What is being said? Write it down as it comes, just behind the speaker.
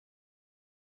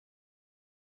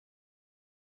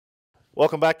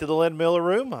Welcome back to the Len Miller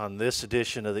Room. On this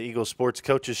edition of the Eagle Sports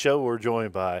Coaches Show, we're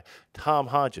joined by Tom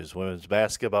Hodges, women's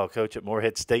basketball coach at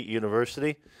Morehead State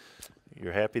University.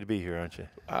 You're happy to be here, aren't you?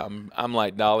 I'm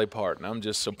like Dolly Parton. I'm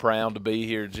just so proud to be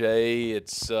here, Jay.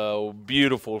 It's a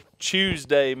beautiful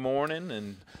Tuesday morning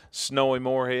in snowy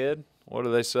Morehead. What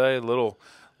do they say? A little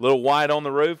white on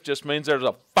the roof just means there's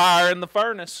a fire in the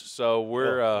furnace. So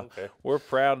we're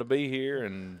proud to be here,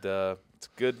 and it's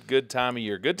a good time of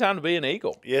year. Good time to be an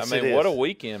Eagle. Yes, I mean, it is. what a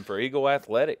weekend for Eagle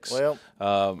athletics. Well,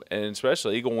 and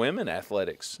especially Eagle women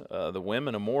athletics. The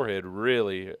women of Morehead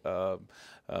really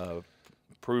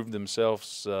proved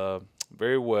themselves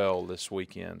very well this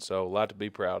weekend. So a lot to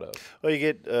be proud of. Well, you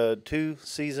get two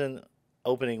season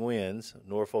opening wins,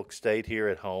 Norfolk State here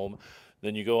at home.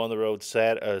 Then you go on the road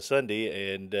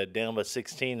Sunday and down by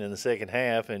 16 in the second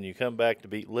half, and you come back to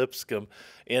beat Lipscomb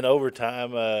in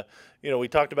overtime. We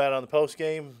talked about it on the post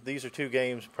game. These are two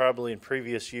games probably in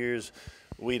previous years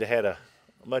we'd had a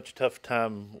much tough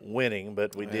time winning,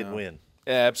 but we did win.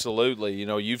 Yeah, absolutely.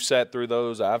 You've sat through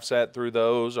those. I've sat through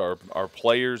those. Our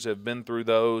players have been through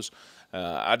those.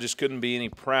 I just couldn't be any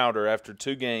prouder after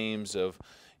two games of,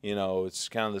 it's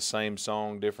kind of the same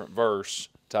song, different verse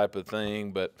type of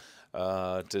thing. But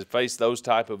to face those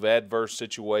type of adverse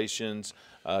situations,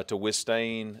 to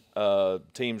withstand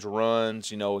teams'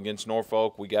 runs, against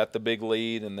Norfolk, we got the big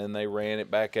lead, and then they ran it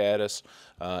back at us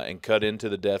and cut into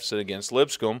the deficit against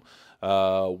Lipscomb.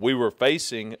 We were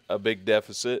facing a big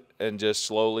deficit and just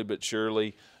slowly but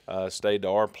surely stayed to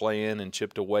our plan and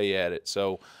chipped away at it.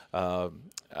 So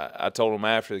I told them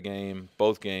after the game,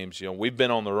 both games, we've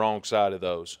been on the wrong side of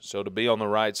those. So to be on the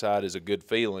right side is a good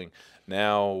feeling.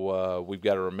 Now we've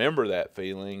got to remember that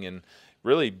feeling and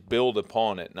really build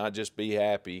upon it, not just be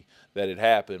happy that it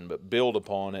happened, but build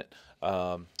upon it.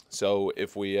 So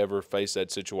if we ever face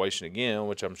that situation again,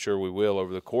 which I'm sure we will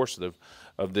over the course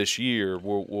of this year,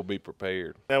 we'll be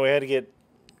prepared. Now we had to get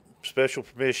special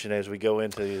permission as we go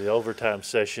into the overtime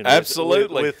session.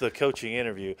 Absolutely. With the coaching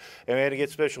interview. And we had to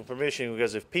get special permission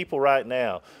because if people right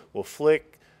now will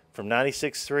flick from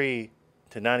 96.3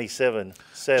 to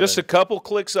 97.7. Just a couple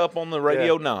clicks up on the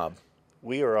radio knob.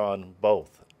 We are on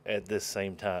both at this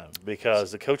same time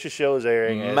because the coaches show is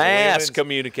airing. Mass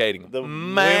communicating. The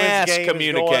mass women's game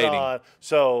communicating. Is going on.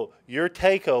 So your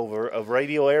takeover of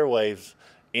radio airwaves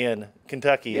in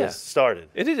Kentucky has started.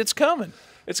 It's coming.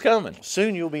 It's coming.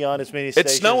 Soon you'll be on as many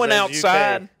stations. It's snowing as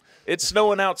outside. You can. It's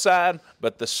snowing outside,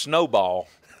 but the snowball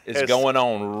is going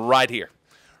on right here.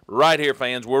 Right here,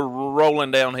 fans. We're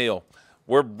rolling downhill.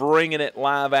 We're bringing it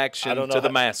live action to the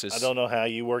masses. I don't know how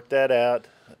you work that out.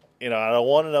 I don't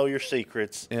want to know your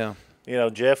secrets. Yeah.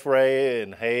 Jeff Ray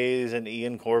and Hayes and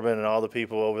Ian Corbin and all the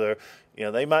people over there,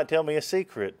 they might tell me a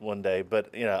secret one day,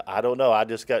 but, I don't know. I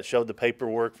just got showed the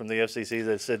paperwork from the FCC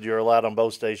that said you're allowed on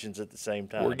both stations at the same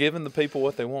time. We're giving the people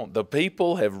what they want. The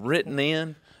people have written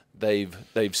in. They've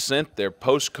sent their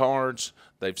postcards.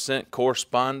 They've sent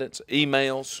correspondence,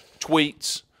 emails,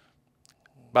 tweets.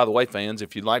 By the way, fans,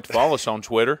 if you'd like to follow us on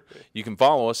Twitter, you can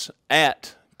follow us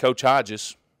at Coach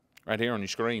Hodges right here on your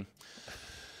screen.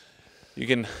 You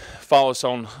can follow us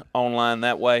online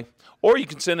that way, or you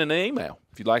can send an email.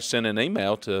 If you'd like to send an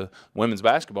email to women's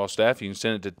basketball staff, you can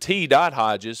send it to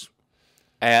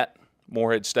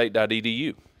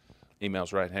t.hodges@moreheadstate.edu.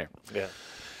 Email's right here. Yeah.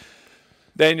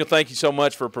 Daniel, thank you so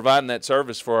much for providing that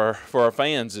service for our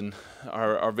fans and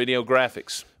our video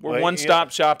graphics. We're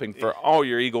one-stop shopping for all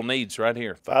your Eagle needs right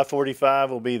here. 5:45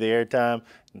 will be the airtime.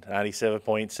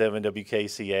 97.7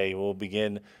 WKCA will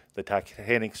begin the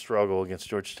Titanic struggle against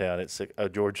Georgetown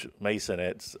at George Mason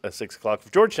at 6 o'clock.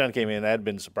 If Georgetown came in, that had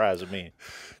been a surprise to me.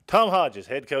 Tom Hodges,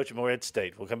 head coach at Morehead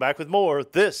State. We'll come back with more.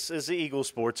 This is the Eagle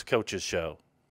Sports Coaches Show.